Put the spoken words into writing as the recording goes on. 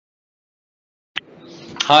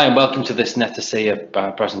Hi and welcome to this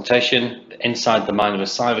Netacea presentation, Inside the Mind of a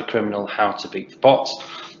Cybercriminal, How to Beat the Bots.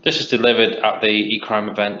 This was delivered at the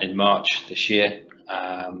𝗖𝗹𝗶𝗳 event in March this year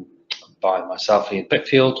by myself,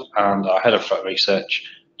 𝗬𝗹𝗶𝗳 and our Head of Threat Research,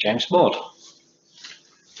 James Maud.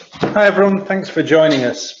 Hi everyone, thanks for joining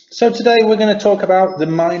us. So today we're going to talk about the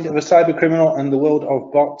mind of a cybercriminal and the world of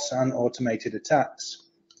bots and automated attacks.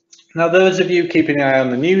 Now, those of you keeping an eye on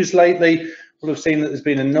the news lately will have seen that there's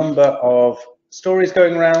been a number of stories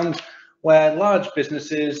going around where large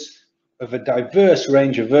businesses of a diverse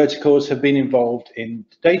range of verticals have been involved in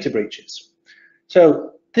data breaches.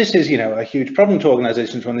 So this is, a huge problem to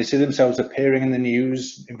organizations when they see themselves appearing in the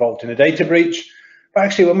news involved in a data breach. But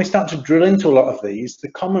actually, when we start to drill into a lot of these,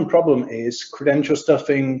 the common problem is credential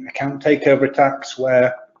stuffing, account takeover attacks,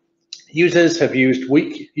 where users have used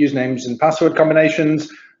weak usernames and password combinations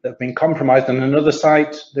that have been compromised on another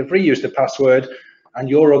site, they've reused the password, and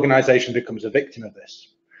your organization becomes a victim of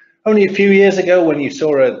this. Only a few years ago, when you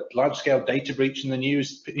saw a large-scale data breach in the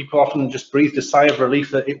news, people often just breathed a sigh of relief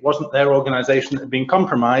that it wasn't their organization that had been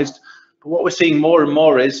compromised. But what we're seeing more and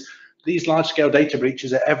more is these large-scale data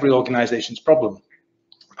breaches are every organization's problem.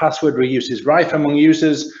 Password reuse is rife among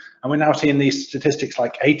users, and we're now seeing these statistics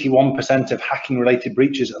like 81% of hacking-related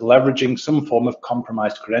breaches are leveraging some form of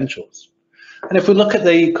compromised credentials. And if we look at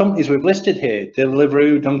the companies we've listed here,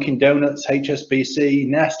 Deliveroo, Dunkin' Donuts, HSBC,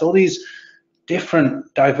 Nest, all these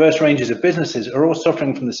different diverse ranges of businesses are all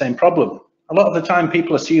suffering from the same problem. A lot of the time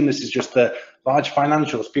people assume this is just the large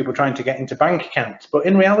financials, people trying to get into bank accounts, but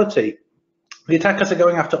in reality, the attackers are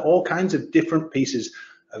going after all kinds of different pieces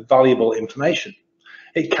of valuable information.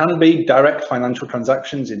 It can be direct financial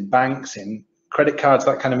transactions in banks, in credit cards,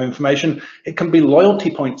 that kind of information. It can be loyalty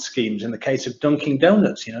point schemes. In the case of Dunkin'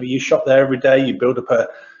 Donuts, you shop there every day, you build up a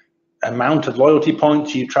amount of loyalty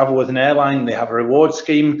points, you travel with an airline, they have a reward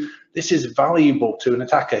scheme. This is valuable to an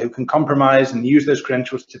attacker who can compromise and use those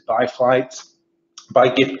credentials to buy flights, buy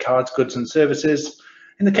gift cards, goods and services.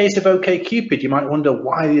 In the case of 𝗬𝗹𝗶𝗳𝗀, you might wonder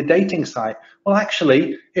why a dating site? Well,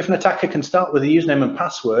 actually, if an attacker can start with a username and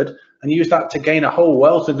password and use that to gain a whole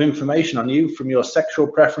wealth of information on you, from your sexual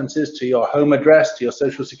preferences to your home address to your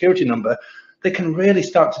social security number, they can really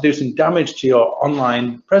start to do some damage to your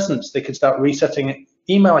online presence. They can start resetting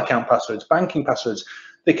email account passwords, banking passwords.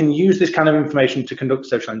 They can use this kind of information to conduct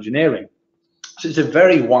social engineering. So it's a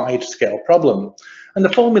very wide scale problem. And the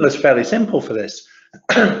formula is fairly simple for this.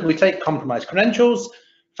 We take compromised credentials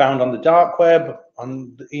found on the dark web,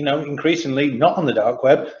 increasingly not on the dark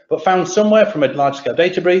web, but found somewhere from a large scale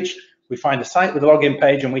data breach. We find a site with a login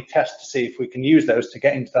page and we test to see if we can use those to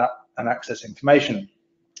get into that and access information.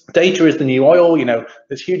 Data is the new oil.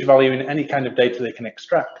 There's huge value in any kind of data they can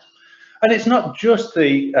extract. And it's not just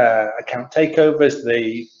the account takeovers,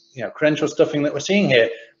 the credential stuffing that we're seeing here.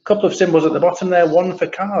 A couple of symbols at the bottom there, one for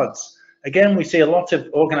cards. Again, we see a lot of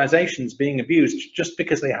organizations being abused just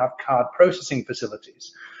because they have card processing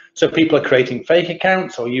facilities. So people are creating fake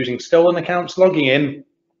accounts or using stolen accounts, logging in,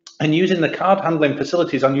 and using the card handling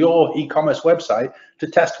facilities on your e-commerce website to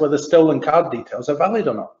test whether stolen card details are valid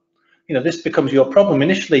or not. This becomes your problem.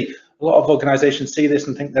 Initially, a lot of organizations see this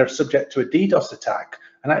and think they're subject to a DDoS attack.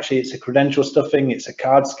 And actually, it's a credential stuffing, it's a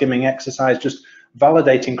card skimming exercise, just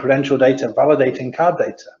validating credential data, validating card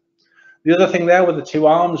data. The other thing there with the two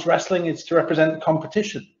arms wrestling is to represent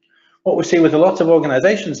competition. What we see with a lot of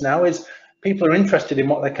organizations now is people are interested in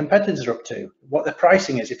what their competitors are up to, what their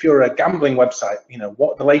pricing is. If you're a gambling website,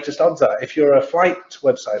 what the latest odds are. If you're a flight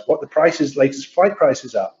website, what the latest flight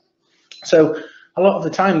prices are. So a lot of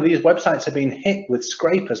the time, these websites are being hit with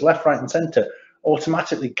scrapers left, right, and center,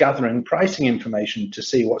 automatically gathering pricing information to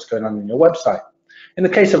see what's going on in your website. In the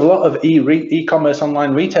case of a lot of e-commerce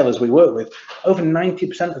online retailers we work with, over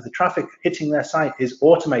 90% of the traffic hitting their site is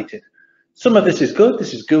automated. Some of this is good.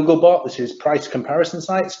 This is Googlebot, this is price comparison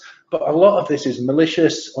sites, but a lot of this is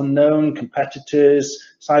malicious, unknown competitors,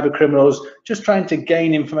 cyber criminals, just trying to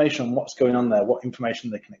gain information on what's going on there, what information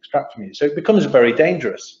they can extract from you. So it becomes very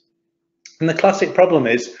dangerous. And the classic problem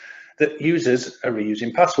is that users are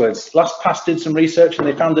reusing passwords. LastPass did some research and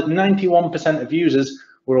they found that 91% of users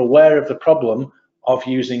were aware of the problem of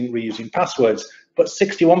reusing passwords, but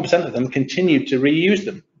 61% of them continued to reuse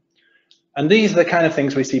them. And these are the kind of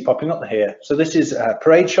things we see popping up here. So this is a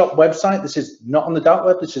Parade Shop website. This is not on the dark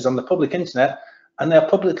web, this is on the public internet, and they're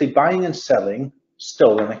publicly buying and selling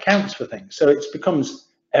stolen accounts for things. So it becomes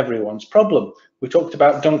everyone's problem. We talked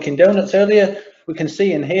about Dunkin' Donuts earlier. We can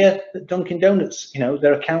see in here that Dunkin' Donuts,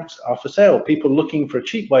 their accounts are for sale. People looking for a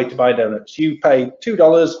cheap way to buy donuts. You pay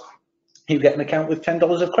 $2, you get an account with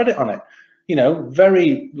 $10 of credit on it.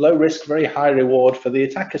 Very low risk, very high reward for the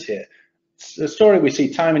attackers here. a story we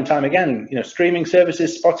see time and time again. You know, streaming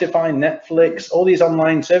services, Spotify, Netflix, all these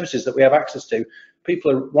online services that we have access to,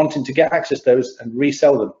 people are wanting to get access to those and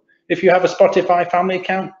resell them. If you have a Spotify family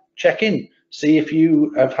account, check in, see if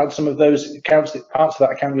you have had some of those accounts, parts of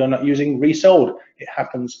that account you're not using, resold. It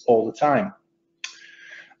happens all the time.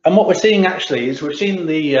 And what we're seeing actually is we've seen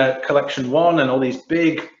the collection one and all these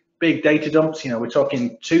big data dumps. You know, we're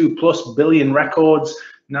talking 2+ billion records,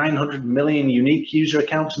 900 million unique user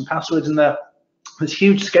accounts and passwords in there. This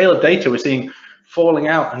huge scale of data we're seeing falling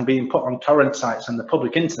out and being put on torrent sites and the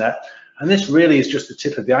public internet. And this really is just the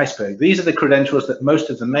tip of the iceberg. These are the credentials that most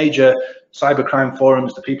of the major cybercrime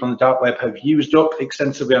forums, the people on the dark web, have used up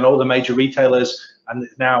extensively on all the major retailers, and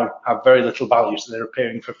now have very little value, so they're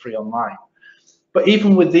appearing for free online. But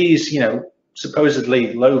even with these, you know,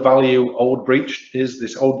 supposedly low value old breach is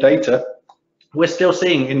this old data, we're still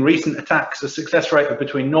seeing in recent attacks a success rate of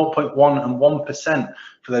between 0.1 and 1%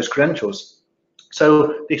 for those credentials.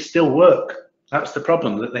 So they still work. That's the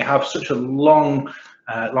problem, that they have such a long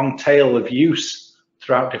tail of use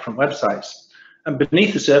throughout different websites. And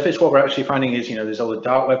beneath the surface, what we're actually finding is, you know, there's all the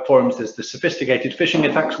dark web forums, there's the sophisticated phishing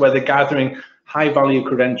attacks where they're gathering high value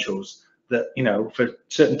credentials that, you know, for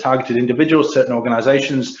certain targeted individuals, certain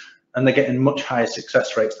organizations, and they're getting much higher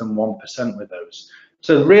success rates than 1% with those.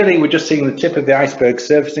 So really, we're just seeing the tip of the iceberg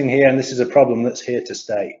surfacing here, and this is a problem that's here to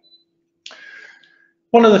stay.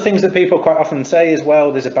 One of the things that people quite often say is,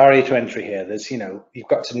 well, there's a barrier to entry here. There's, you know, you've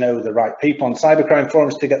got to know the right people on cybercrime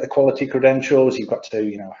forums to get the quality credentials. You've got to,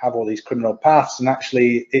 you know, have all these criminal paths, and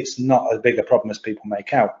actually it's not as big a problem as people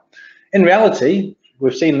make out. In reality,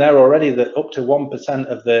 we've seen there already that up to 1%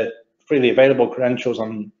 of the freely available credentials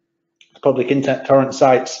on public internet torrent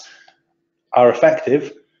sites are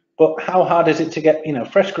effective. But how hard is it to get, you know,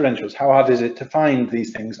 fresh credentials? How hard is it to find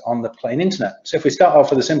these things on the plain internet? So if we start off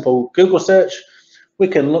with a simple Google search, we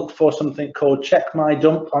can look for something called Check My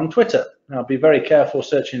Dump on Twitter. Now, be very careful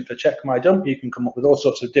searching for Check My Dump. You can come up with all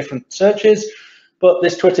sorts of different searches, but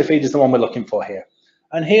this Twitter feed is the one we're looking for here.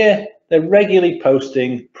 And here, they're regularly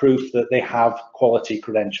posting proof that they have quality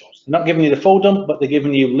credentials. They're not giving you the full dump, but they're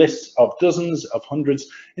giving you lists of dozens, of hundreds,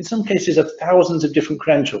 in some cases of thousands of different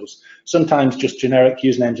credentials, sometimes just generic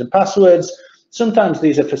usernames and passwords. Sometimes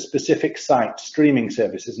these are for specific sites, streaming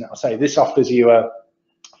services. And I'll say this offers you a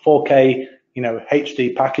 4K, you know,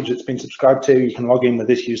 HD package that's been subscribed to. You can log in with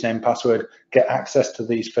this username and password, get access to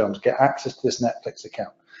these films, get access to this Netflix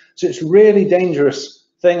account. So it's really dangerous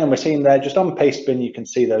thing, and we're seeing there just on Pastebin you can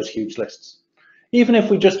see those huge lists. Even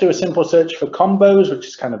if we just do a simple search for combos, which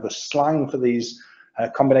is kind of the slang for these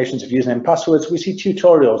combinations of username and passwords, we see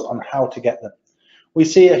tutorials on how to get them. We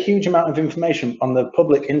see a huge amount of information on the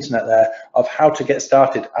public internet there of how to get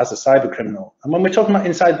started as a cyber criminal. And when we're talking about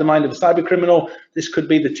inside the mind of a cyber criminal, this could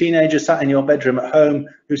be the teenager sat in your bedroom at home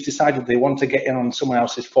who's decided they want to get in on someone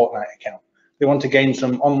else's Fortnite account. They want to gain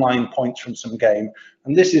some online points from some game,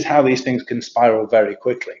 and this is how these things can spiral very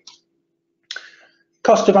quickly.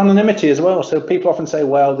 Cost of anonymity as well. So people often say,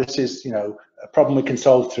 well, this is, you know, a problem we can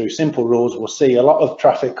solve through simple rules. We'll see a lot of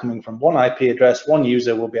traffic coming from one IP address, one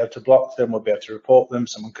user, we'll be able to block them, we'll be able to report them,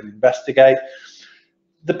 someone can investigate.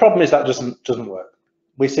 The problem is that doesn't work.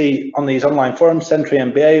 We see on these online forums, Sentry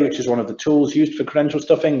MBA, which is one of the tools used for credential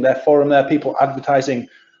stuffing, their forum there, people advertising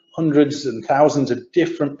hundreds and thousands of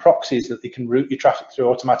different proxies that they can route your traffic through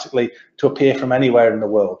automatically to appear from anywhere in the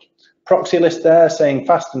world. Proxy list there saying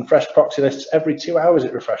fast and fresh proxy lists, every 2 hours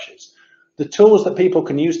it refreshes. The tools that people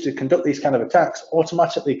can use to conduct these kind of attacks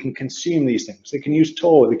automatically can consume these things. They can use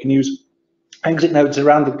Tor, they can use exit nodes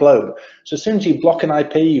around the globe. So as soon as you block an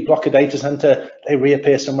IP, you block a data center, they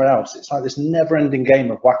reappear somewhere else. It's like this never-ending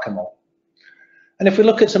game of whack-a-mole. And if we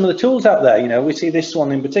look at some of the tools out there, you know, we see this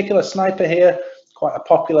one in particular, cybercriminal here, quite a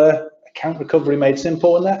popular account recovery made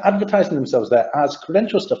simple, and they're advertising themselves there as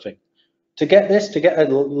credential stuffing. To get this, to get a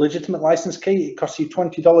legitimate license key, it costs you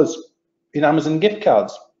 $20 in Amazon gift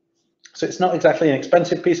cards. So it's not exactly an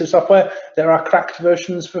expensive piece of software. There are cracked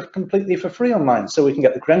versions completely for free online. So we can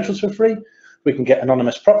get the credentials for free, we can get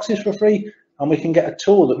anonymous proxies for free, and we can get a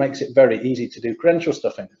tool that makes it very easy to do credential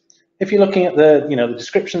stuffing. If you're looking at the, you know, the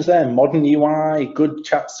descriptions there, modern UI, good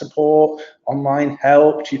chat support, online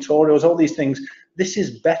help, tutorials, all these things, this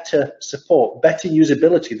is better support, better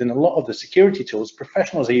usability than a lot of the security tools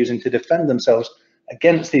professionals are using to defend themselves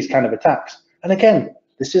against these kind of attacks. And again,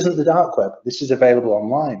 this isn't the dark web, this is available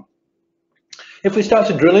online. If we start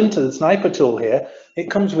to drill into the sniper tool here,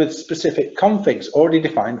 it comes with specific configs already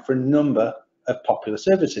defined for a number of popular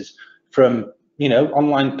services, from, you know,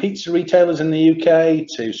 online pizza retailers in the UK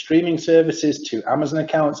to streaming services to Amazon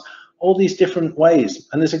accounts, all these different ways.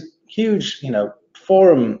 And there's a huge, you know,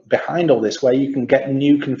 forum behind all this where you can get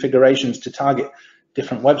new configurations to target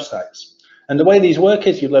different websites. And the way these work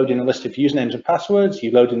is you load in a list of usernames and passwords, you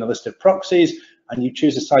load in a list of proxies, and you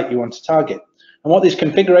choose a site you want to target. And what these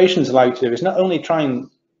configurations allow you to do is not only try and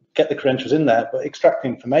get the credentials in there, but extract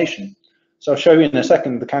information. So I'll show you in a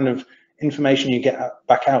second the kind of information you get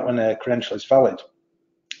back out when a credential is valid.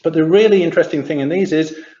 But the really interesting thing in these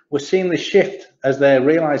is we're seeing this shift as they're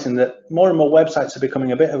realizing that more and more websites are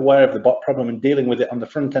becoming a bit aware of the bot problem and dealing with it on the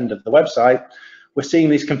front end of the website. We're seeing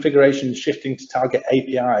these configurations shifting to target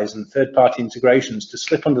APIs and third-party integrations to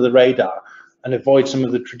slip under the radar and avoid some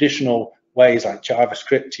of the traditional ways like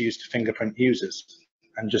JavaScript to use to fingerprint users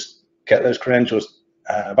and just get those credentials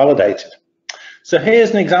validated. So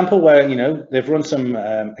here's an example where they've run some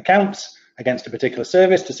accounts against a particular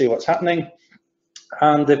service to see what's happening,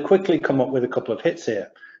 and they've quickly come up with a couple of hits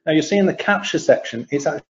here. Now you'll see in the capture section, it's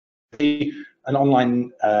actually an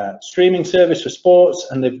online streaming service for sports,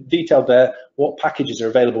 and they've detailed there what packages are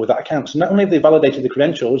available with that account. So not only have they validated the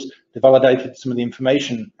credentials, they validated some of the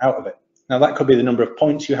information out of it. Now that could be the number of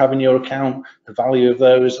points you have in your account, the value of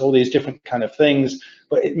those, all these different kind of things,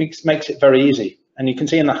 but it makes it very easy. And you can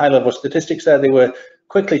see in the high level statistics there, they were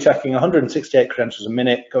quickly checking 168 credentials a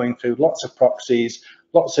minute, going through lots of proxies,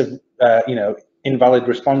 lots of invalid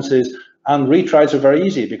responses, and retries are very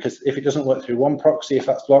easy because if it doesn't work through one proxy, if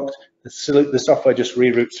that's blocked, the software just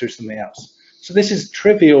reroutes through something else. So this is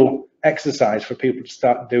trivial exercise for people to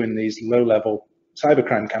start doing these low-level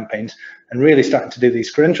cybercrime campaigns and really starting to do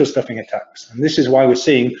these credential stuffing attacks. And this is why we're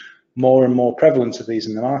seeing more and more prevalence of these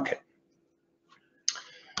in the market.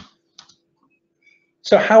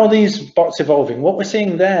 So how are these bots evolving? What we're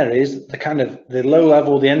seeing there is the low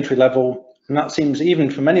level, the entry level, and that seems, even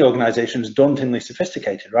for many organizations, dauntingly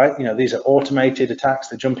sophisticated, right? These are automated attacks,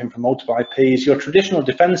 they're jumping from multiple IPs. Your traditional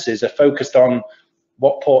defenses are focused on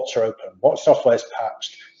what ports are open, what software is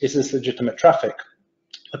patched, is this legitimate traffic?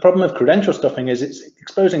 The problem of credential stuffing is it's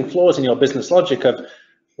exposing flaws in your business logic of,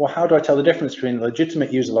 well, how do I tell the difference between a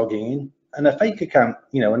legitimate user logging in and a fake account,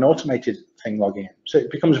 an automated thing logging in? So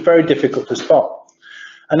it becomes very difficult to spot.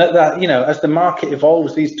 And at that, as the market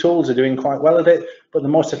evolves, these tools are doing quite well at it, but the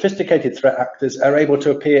more sophisticated threat actors are able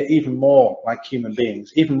to appear even more like human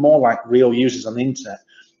beings, even more like real users on the internet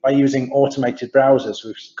by using automated browsers.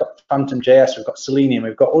 We've got Phantom.js, we've got Selenium,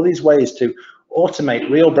 we've got all these ways to automate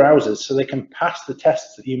real browsers so they can pass the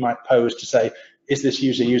tests that you might pose to say, is this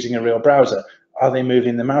user using a real browser? Are they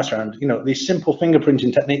moving the mouse around? These simple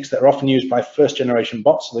fingerprinting techniques that are often used by first generation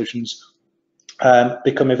bot solutions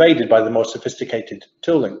become evaded by the more sophisticated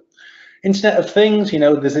tooling. Internet of Things,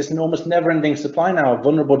 there's this almost never-ending supply now of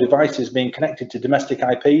vulnerable devices being connected to domestic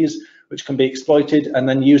IPs, which can be exploited and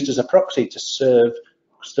then used as a proxy to serve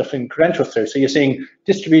stuffing credentials through. So you're seeing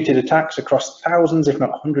distributed attacks across thousands, if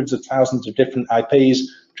not hundreds of thousands of different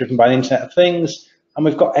IPs driven by the Internet of Things. And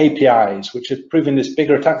we've got APIs, which are proving this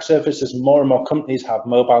bigger attack surface as more and more companies have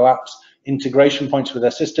mobile apps, integration points with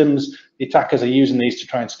their systems. The attackers are using these to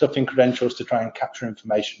try and stuff in credentials to try and capture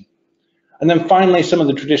information. And then finally, some of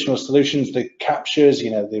the traditional solutions, the captures,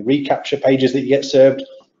 the recapture pages that you get served.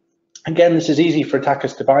 Again, this is easy for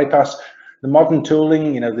attackers to bypass. The modern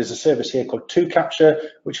tooling, there's a service here called 𝗏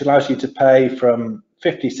which allows you to pay from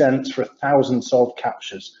 50 cents for 1,000 solved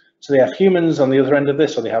captures. So they have humans on the other end of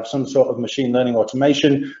this, or they have some sort of machine learning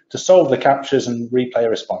automation to solve the captures and replay a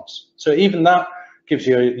response. So even that gives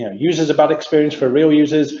you, users a bad experience for real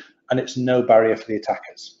users, and it's no barrier for the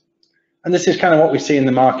attackers. And this is kind of what we see in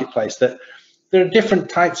the marketplace, that there are different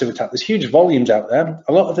types of attack. There's huge volumes out there.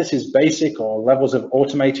 A lot of this is basic or levels of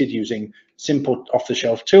automated using simple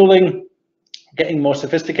off-the-shelf tooling, getting more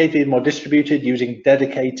sophisticated, more distributed, using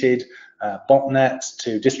dedicated botnets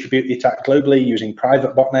to distribute the attack globally, using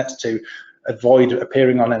private botnets to avoid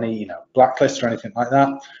appearing on any blacklists or anything like that.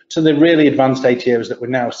 So the really advanced ATOs that we're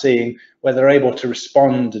now seeing, where they're able to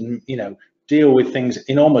respond and deal with things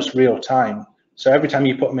in almost real time. So every time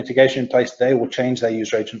you put a mitigation in place, they will change their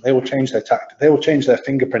user agent, they will change their tactic, they will change their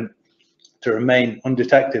fingerprint to remain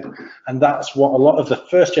undetected. And that's what a lot of the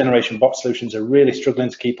first generation bot solutions are really struggling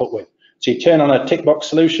to keep up with. So you turn on a tick box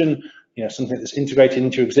solution, something that's integrated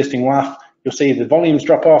into existing WAF, you'll see the volumes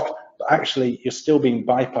drop off, but actually you're still being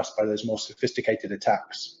bypassed by those more sophisticated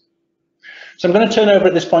attacks. So I'm going to turn over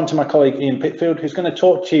at this point to my colleague Ian Pitfield, who's going to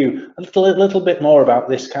talk to you a little bit more about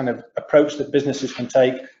this kind of approach that businesses can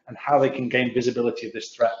take and how they can gain visibility of this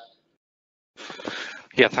threat.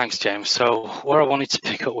 Yeah, thanks, James. So where I wanted to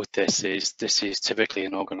pick up with this is typically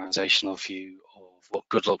an organizational view of what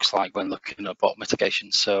good looks like when looking at bot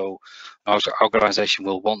mitigation. So our organization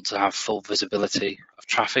will want to have full visibility of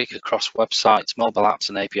traffic across websites, mobile apps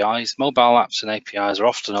and APIs. Mobile apps and APIs are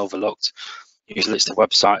often overlooked. Usually it's the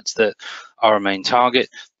websites that are a main target,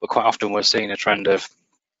 but quite often we're seeing a trend of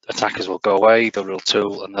attackers will go away, they'll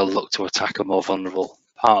retool, and they'll look to attack a more vulnerable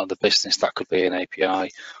part of the business. That could be an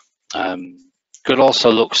API. Good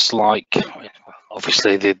also looks like,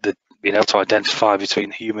 obviously, the being able to identify between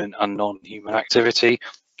human and non-human activity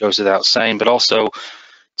goes without saying, but also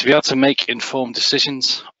to be able to make informed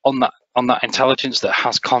decisions on that intelligence that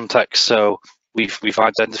has context. So we've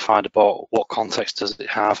identified about what context does it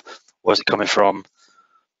have, where's it coming from,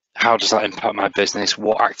 how does that impact my business,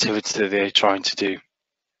 what activity are they trying to do.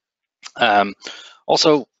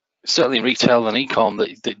 Also, certainly in retail and e-com,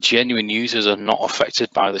 that genuine users are not affected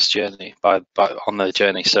by this journey, on their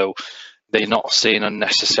journey. So they're not seeing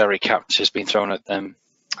unnecessary captures being thrown at them.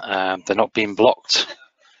 They're not being blocked,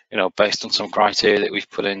 based on some criteria that we've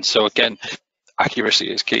put in. So again,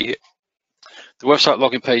 accuracy is key. The website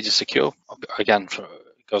login page is secure. Again,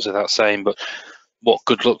 it goes without saying, but what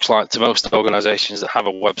good looks like to most organizations that have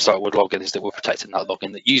a website with login is that we're protecting that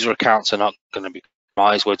login, that user accounts are not going to be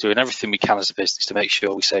compromised. We're doing everything we can as a business to make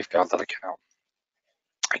sure we safeguard that account,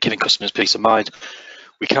 giving customers peace of mind.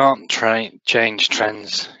 We can't change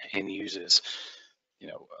trends in users.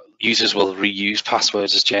 Users will reuse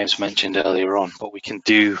passwords, as James mentioned earlier on, but we can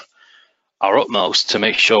do our utmost to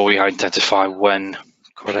make sure we identify when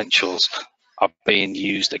credentials are being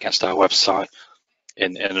used against our website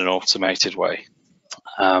in an automated way.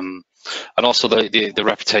 And also the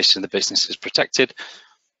reputation of the business is protected.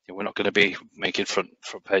 We're not going to be making front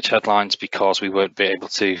page headlines because we won't be able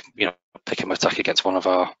to, pick an attack against one of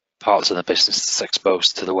our parts of the business that's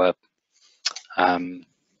exposed to the web.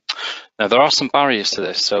 Now, there are some barriers to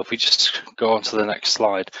this. So if we just go on to the next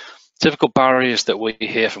slide, typical barriers that we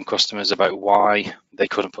hear from customers about why they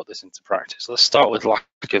couldn't put this into practice. Let's start with lack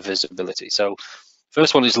of visibility. So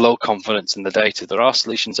first one is low confidence in the data. There are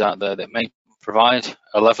solutions out there that may provide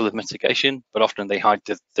a level of mitigation, but often they hide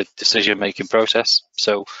the decision-making process.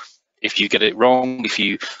 So if you get it wrong, if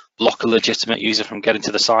you block a legitimate user from getting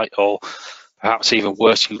to the site, or perhaps even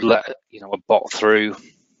worse, you let a bot through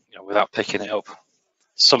without picking it up,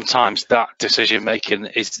 sometimes that decision-making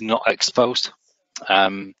is not exposed.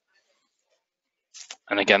 And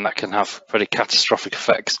again, that can have pretty catastrophic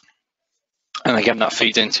effects. And again, that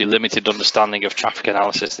feeds into limited understanding of traffic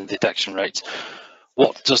analysis and detection rates.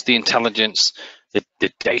 What does the intelligence, the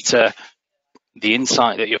data, the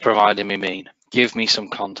insight that you're providing me mean? Give me some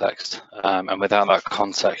context. And without that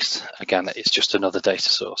context, again, it's just another data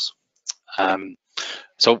source.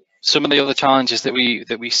 So some of the other challenges that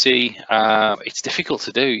we see, it's difficult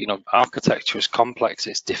to do. Architecture is complex.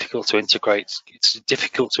 It's difficult to integrate. It's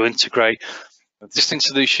difficult to integrate existing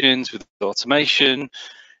solutions with automation.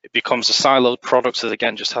 It becomes a siloed product that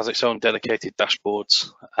again just has its own dedicated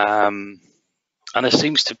dashboards. And there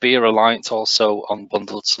seems to be a reliance also on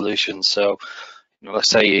bundled solutions. So, let's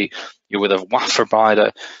say you're with a WAF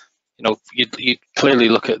provider, you clearly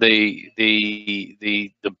look at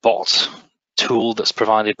the bot tool that's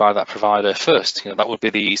provided by that provider first. That would be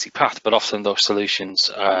the easy path. But often those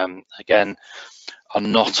solutions, again, are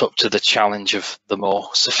not up to the challenge of the more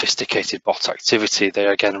sophisticated bot activity.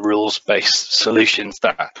 They're again rules-based solutions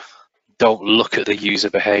that don't look at the user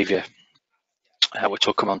behavior, which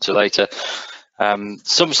we'll come on to later.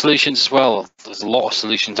 Some solutions as well, there's a lot of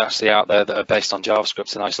solutions actually out there that are based on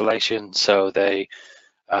JavaScript in isolation. So they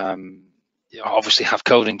obviously have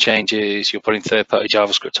coding changes. You're putting third-party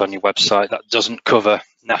JavaScript on your website. That doesn't cover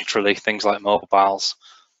naturally things like mobiles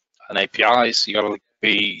and APIs. You got to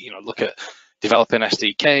be, look at developing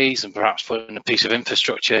SDKs and perhaps putting a piece of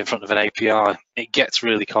infrastructure in front of an API. It gets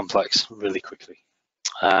really complex really quickly.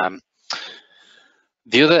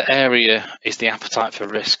 The other area is the appetite for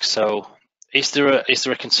risk. So is there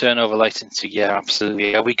a concern over latency? Yeah,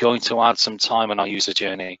 absolutely. Are we going to add some time on our user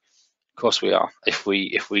journey? Of course we are. If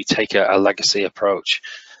we take a legacy approach,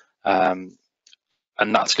 and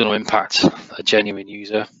that's going to impact a genuine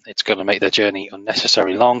user, it's going to make their journey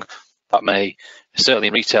unnecessarily long. That may, certainly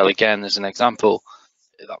in retail, again, as an example,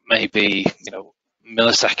 that may be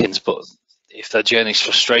milliseconds, but if their journey is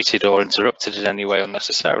frustrated or interrupted in any way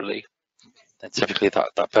unnecessarily, then typically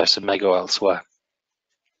that person may go elsewhere.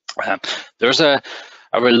 There's a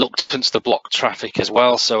reluctance to block traffic as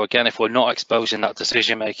well. So again, if we're not exposing that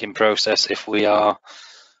decision-making process, if we don't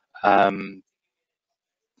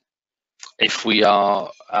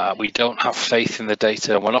have faith in the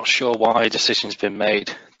data, and we're not sure why a decision's been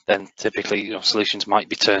made, then typically solutions might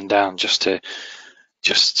be turned down just to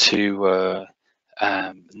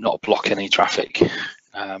not block any traffic.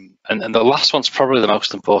 And the last one's probably the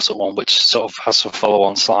most important one, which sort of has some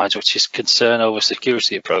follow-on slides, which is concern over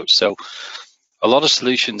security approach. So a lot of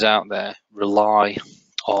solutions out there rely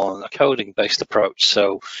on a coding-based approach.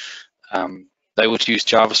 So they would use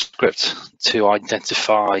JavaScript to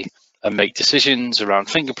identify and make decisions around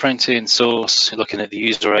fingerprinting, source, looking at the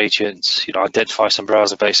user agents, identify some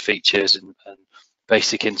browser-based features and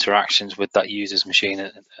basic interactions with that user's machine.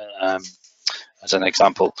 As an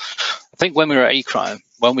example, I think when we were at 𝗖𝗹𝗶𝗳,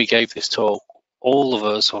 when we gave this talk, all of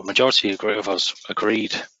us, or majority of us,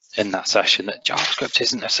 agreed in that session that JavaScript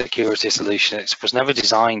isn't a security solution. It was never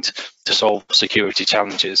designed to solve security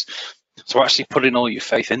challenges. So actually putting all your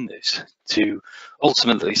faith in this to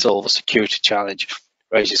ultimately solve a security challenge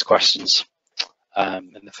raises questions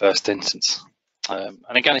in the first instance. And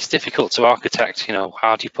again, it's difficult to architect,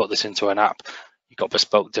 how do you put this into an app? You've got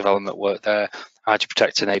bespoke development work there. How do you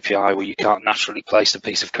protect an API where you can't naturally place a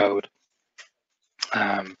piece of code?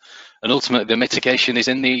 And ultimately, the mitigation is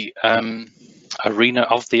in the arena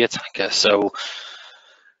of the attacker. So,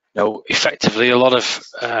 effectively, a lot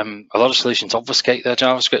of solutions obfuscate their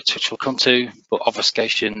JavaScript, which we'll come to, but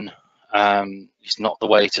obfuscation is not the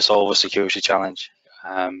way to solve a security challenge,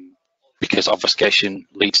 because obfuscation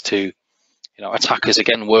leads to attackers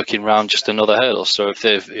again working around just another hurdle. So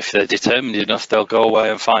if they're determined enough, they'll go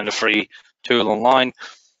away and find a free tool online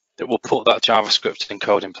that will put that JavaScript in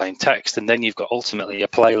code in plain text, and then you've got ultimately a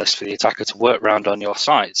playlist for the attacker to work around on your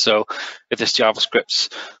site. So if this JavaScript's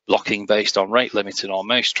blocking based on rate limiting or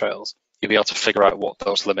mouse trails, you'll be able to figure out what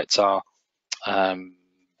those limits are, and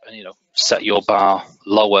set your bar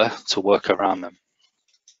lower to work around them.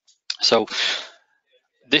 So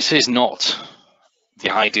this is not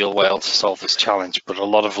the ideal way to solve this challenge, but a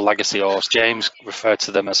lot of legacy ORs, James referred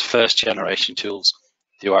to them as first generation tools,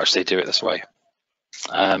 do actually do it this way.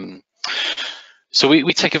 So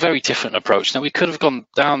we take a very different approach. Now, we could have gone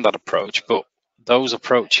down that approach, but those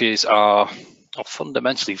approaches are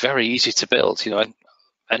fundamentally very easy to build.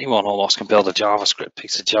 Anyone almost can build a JavaScript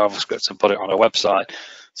piece of JavaScript and put it on a website.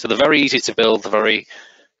 So they're very easy to build, they're very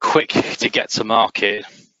quick to get to market,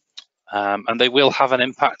 and they will have an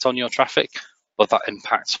impact on your traffic, but that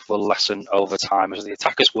impact will lessen over time as the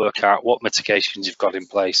attackers work out what mitigations you've got in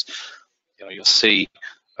place. You'll see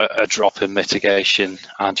a drop in mitigation,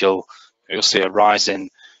 and you'll see a rise in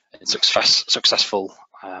successful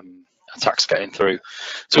attacks getting through.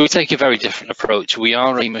 So we take a very different approach. We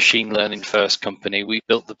are a machine learning first company. We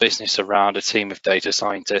built the business around a team of data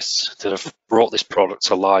scientists that have brought this product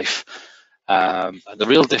to life. And the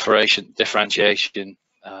real differentiation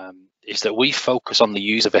is that we focus on the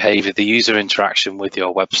user behavior, the user interaction with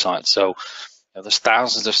your website. So there's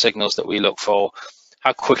thousands of signals that we look for.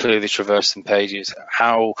 How quickly they're traversing pages,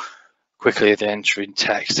 how quickly they're entering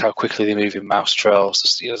text, how quickly they're moving mouse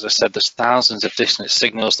trails. As I said, there's thousands of different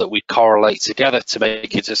signals that we correlate together to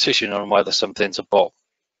make a decision on whether something's a bot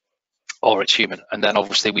or it's human. And then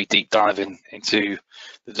obviously we deep dive into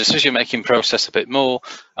the decision-making process a bit more,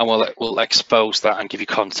 and we'll expose that and give you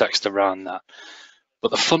context around that. But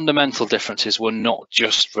the fundamental difference is we're not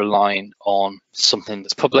just relying on something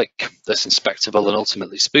that's public, that's inspectable and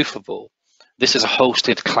ultimately spoofable. This is a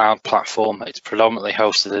hosted cloud platform. It's predominantly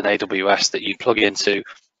hosted in AWS that you plug into,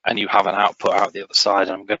 and you have an output out the other side.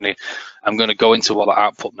 And I'm going to go into what that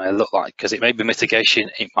output may look like, because it may be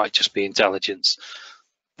mitigation, it might just be intelligence.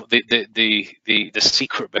 But the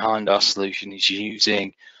secret behind our solution is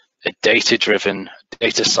using a data-driven,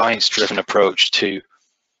 data science-driven approach to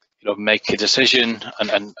make a decision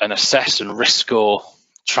and assess and risk score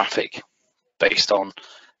traffic based on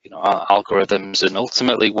our algorithms and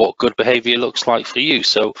ultimately what good behavior looks like for you.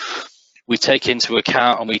 So we take into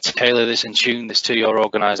account and we tailor this and tune this to your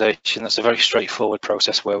organization. That's a very straightforward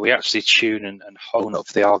process where we actually tune and hone up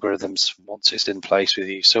the algorithms once it's in place with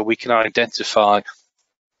you, so we can identify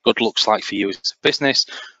good looks like for you as a business.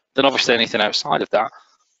 Then obviously anything outside of that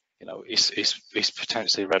is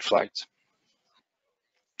potentially red flagged.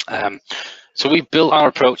 So we built our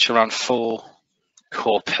approach around 4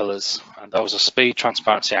 core pillars, and those are speed,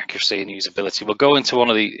 transparency, accuracy, and usability. We'll go into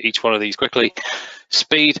each one of these quickly.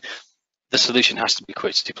 Speed, the solution has to be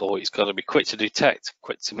quick to deploy. It's got to be quick to detect,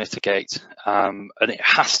 quick to mitigate, and it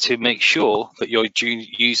has to make sure that your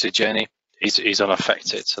user journey is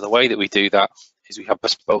unaffected. So the way that we do that is we have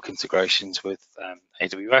bespoke integrations with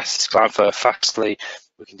AWS, Cloudflare, Fastly.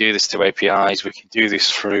 We can do this through APIs. We can do this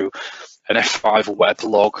through an F5 web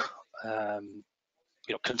log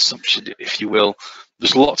consumption, if you will.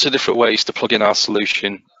 There's lots of different ways to plug in our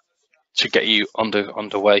solution to get you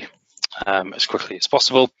underway as quickly as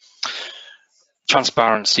possible.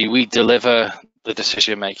 Transparency, we deliver the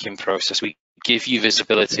decision-making process. We give you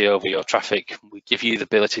visibility over your traffic. We give you the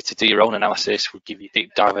ability to do your own analysis. We give you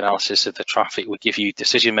deep dive analysis of the traffic. We give you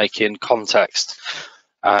decision-making context.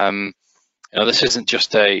 This isn't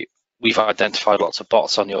just a we've identified lots of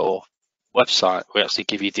bots on your website, we actually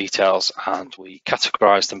give you details and we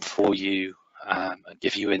categorize them for you and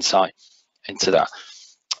give you insight into that.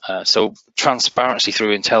 So transparency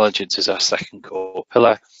through intelligence is our second core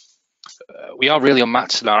pillar. We are really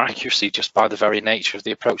unmatched in our accuracy just by the very nature of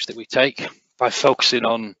the approach that we take. By focusing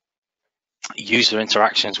on user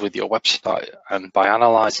interactions with your website and by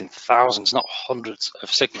analyzing thousands, not hundreds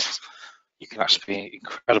of signals, you can actually be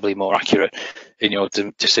incredibly more accurate in your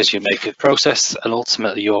decision-making process and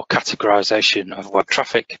ultimately your categorization of web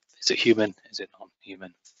traffic. Is it human? Is it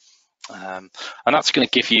non-human? And that's going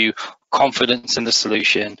to give you confidence in the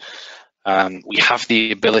solution. We have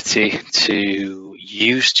the ability to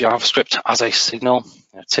use JavaScript as a signal.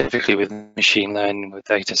 Typically with machine learning, with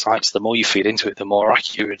data science, the more you feed into it, the more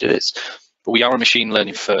accurate it is. But we are a machine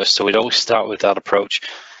learning first, so we'd always start with that approach.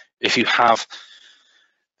 If you have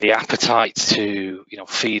the appetite to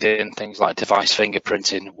feed in things like device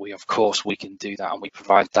fingerprinting, we can do that and we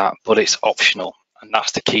provide that, but it's optional. And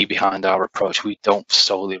that's the key behind our approach. We don't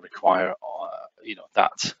solely require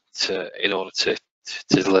that in order to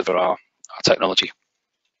deliver our technology.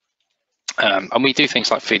 And we do things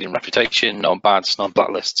like feeding reputation, non-bads,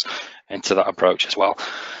 non-blacklists into that approach as well.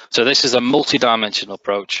 So this is a multi-dimensional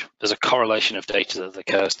approach. There's a correlation of data that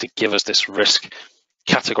occurs to give us this risk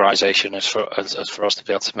categorization as for us to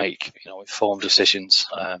be able to make informed decisions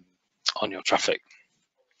on your traffic.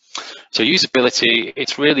 So usability,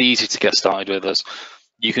 it's really easy to get started with us.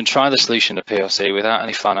 You can try the solution to POC without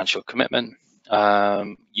any financial commitment.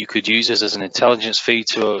 You could use us as an intelligence feed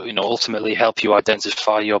to ultimately help you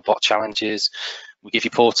identify your bot challenges. We give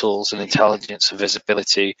you portals and intelligence and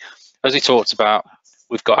visibility. As we talked about,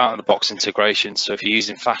 we've got out-of-the-box integration. So if you're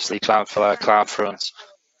using Fastly, Cloudflare, CloudFront,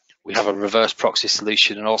 we have a reverse proxy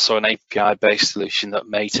solution and also an API-based solution that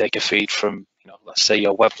may take a feed from, let's say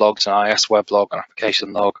your weblogs, an IS weblog, an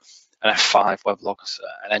application log, an F5 weblog,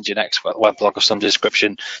 an Nginx weblog of some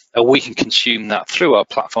description, and we can consume that through our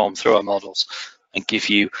platform, through our models, and give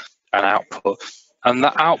you an output. And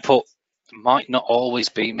that output might not always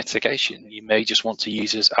be mitigation. You may just want to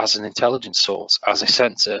use us as an intelligence source, as a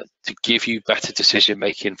sensor, to give you better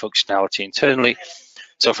decision-making functionality internally.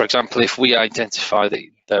 So, for example, if we identify that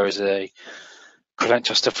there is a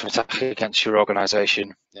credential stuff attack against your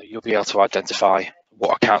organization, you'll be able to identify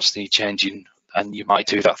what accounts need changing, and you might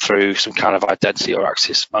do that through some kind of identity or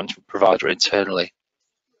access management provider internally.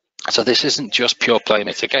 So this isn't just pure play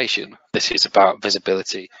mitigation. This is about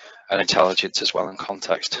visibility and intelligence as well, and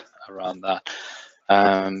context around that.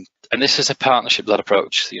 And this is a partnership-led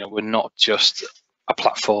approach. We're not just a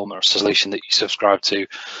platform or a solution that you subscribe to.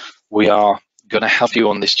 We are going to help you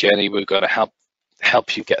on this journey. We're going to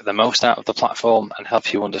help you get the most out of the platform and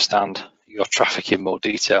help you understand your traffic in more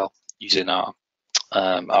detail using our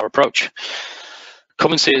approach.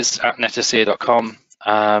 Come and see us at netacea.com.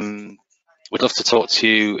 We'd love to talk to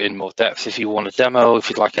you in more depth. If you want a demo, if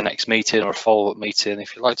you'd like a next meeting or a follow-up meeting,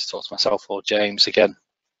 if you'd like to talk to myself or James, again,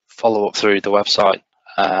 follow up through the website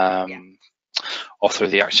or through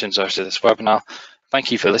the actions after this webinar.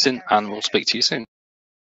 Thank you for listening, and we'll speak to you soon.